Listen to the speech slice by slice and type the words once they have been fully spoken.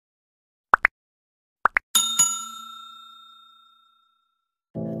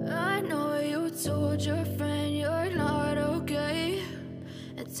told your friend you're not okay?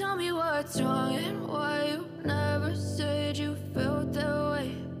 And tell me what's wrong and why you never said you felt that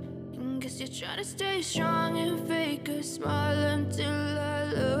way. And guess you're trying to stay strong and fake a smile until I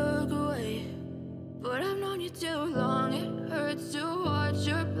look away. But I've known you too long, it hurts to watch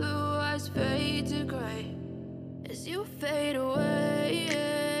your blue eyes fade to gray as you fade away,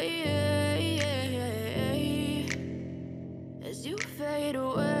 as you fade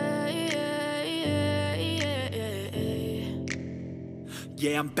away.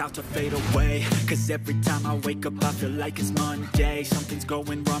 Yeah, I'm about to fade away, cause every time I wake up I feel like it's Monday. Something's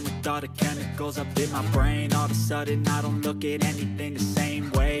going wrong with all the chemicals up in my brain. All of a sudden I don't look at anything the same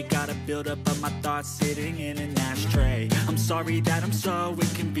way. Gotta build up of my thoughts sitting in an ashtray. I'm sorry that I'm so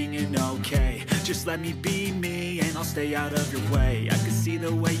inconvenient, okay? Just let me be me and I'll stay out of your way. I can see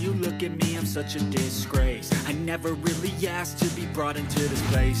the way you look at me, I'm such a disgrace. I never really asked to be brought into this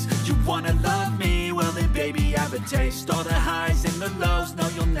place. You wanna love me? Well then baby have a taste. All the highs and the lows, no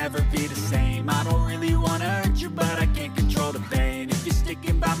you'll never be the same. I don't really wanna hurt you but I can't control the pain. If you're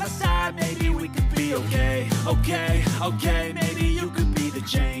sticking by my side maybe we could be okay. Okay, maybe you could be the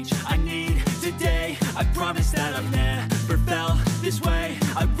change I need today. I promise that I've never felt this way.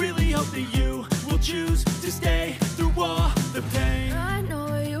 I really hope that you will choose to stay through all the pain. I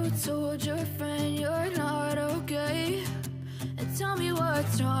know you told your friend you're not okay. And tell me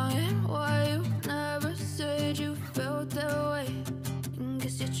what's wrong and why you never said you felt that way. And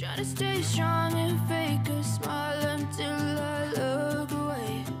guess you're trying to stay strong and fake a smile until I look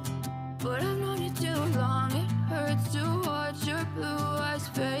away. But I've known you too long, it hurts to watch your blue eyes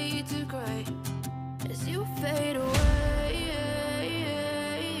fade to gray as you fade away,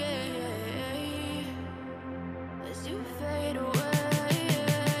 as you fade away,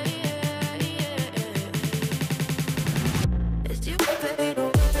 as you fade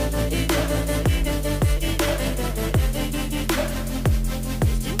away.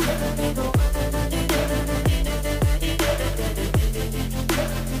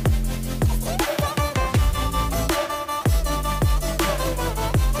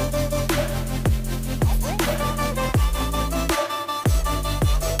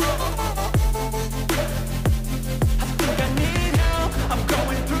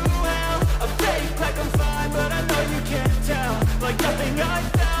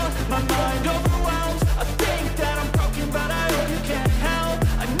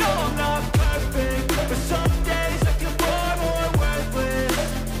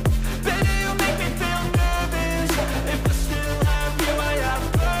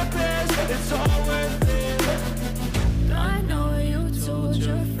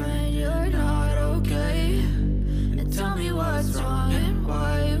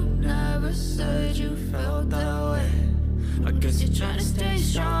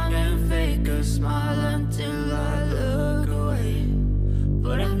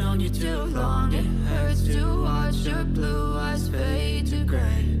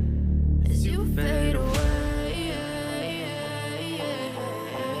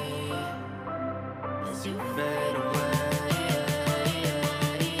 As you fade away.